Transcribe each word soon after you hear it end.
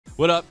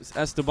What up? It's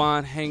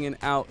Esteban hanging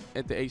out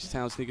at the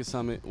H-Town Sneaker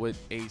Summit with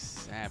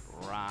A$AP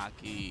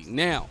Rocky.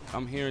 Now,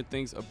 I'm hearing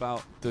things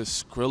about the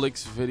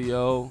Skrillex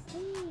video.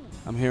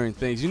 I'm hearing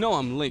things. You know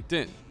I'm linked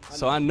in,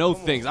 so I know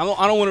things. I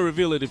don't want to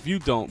reveal it if you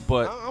don't,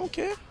 but I don't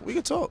care. We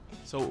can talk.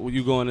 So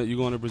you going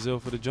to Brazil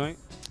for the joint?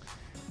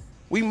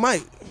 We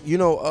might. You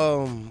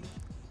know,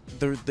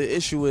 the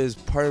issue is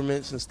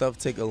permits and stuff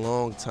take a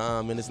long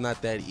time, and it's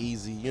not that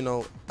easy. You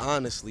know,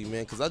 honestly,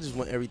 man, because I just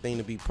want everything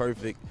to be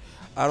perfect.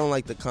 I don't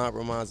like to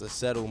compromise or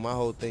settle. My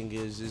whole thing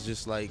is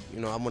just like, you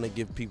know, I'm gonna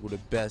give people the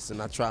best,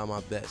 and I try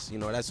my best. You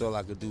know, that's all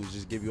I could do is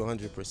just give you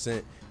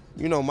 100%.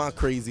 You know, my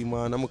crazy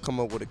mind. I'm gonna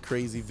come up with a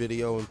crazy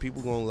video, and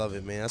people gonna love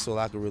it, man. That's all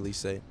I could really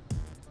say.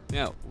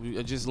 Now,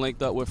 we just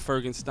linked up with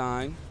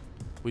Fergenstein.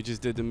 We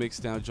just did the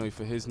mixdown joint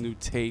for his new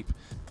tape.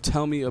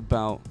 Tell me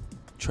about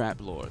Trap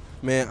Lord.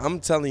 Man, I'm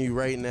telling you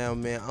right now,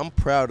 man, I'm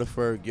proud of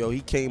Ferg. Yo,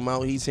 he came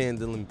out, he's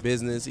handling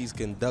business, he's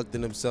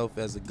conducting himself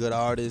as a good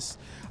artist.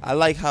 I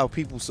like how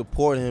people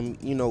support him,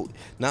 you know,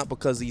 not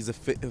because he's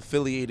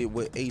affiliated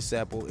with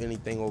A$AP or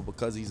anything, or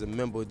because he's a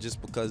member,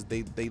 just because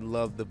they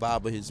love the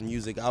vibe of his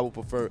music. I would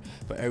prefer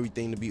for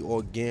everything to be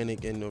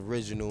organic and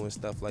original and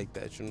stuff like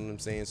that, you know what I'm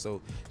saying? So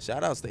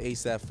shout outs to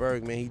A$AP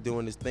Ferg, man, he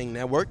doing his thing.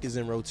 That Work is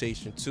in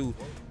rotation too.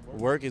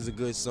 Work is a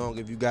good song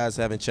if you guys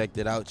haven't checked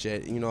it out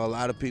yet. You know, a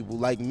lot of people,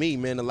 like me,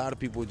 man, a lot of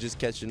people are just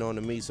catching on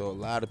to me, so a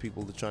lot of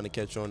people are trying to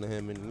catch on to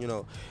him. And, you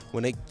know,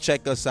 when they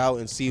check us out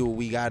and see what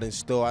we got in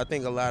store, I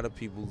think a lot of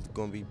people are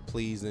going to be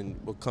pleased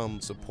and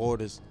become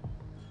supporters.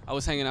 I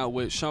was hanging out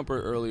with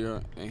Shumpert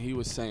earlier, and he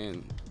was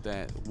saying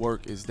that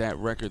Work is that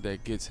record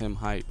that gets him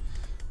hype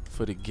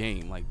for the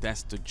game. Like,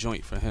 that's the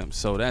joint for him.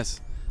 So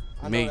that's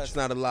major. I know that's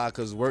not a lie,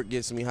 because Work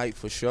gets me hype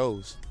for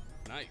shows.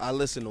 Nice. I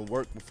listen to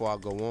Work before I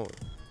go on.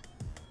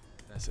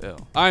 That's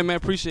L. All right, man.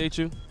 Appreciate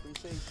you.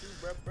 Appreciate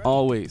you, bro.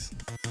 Always.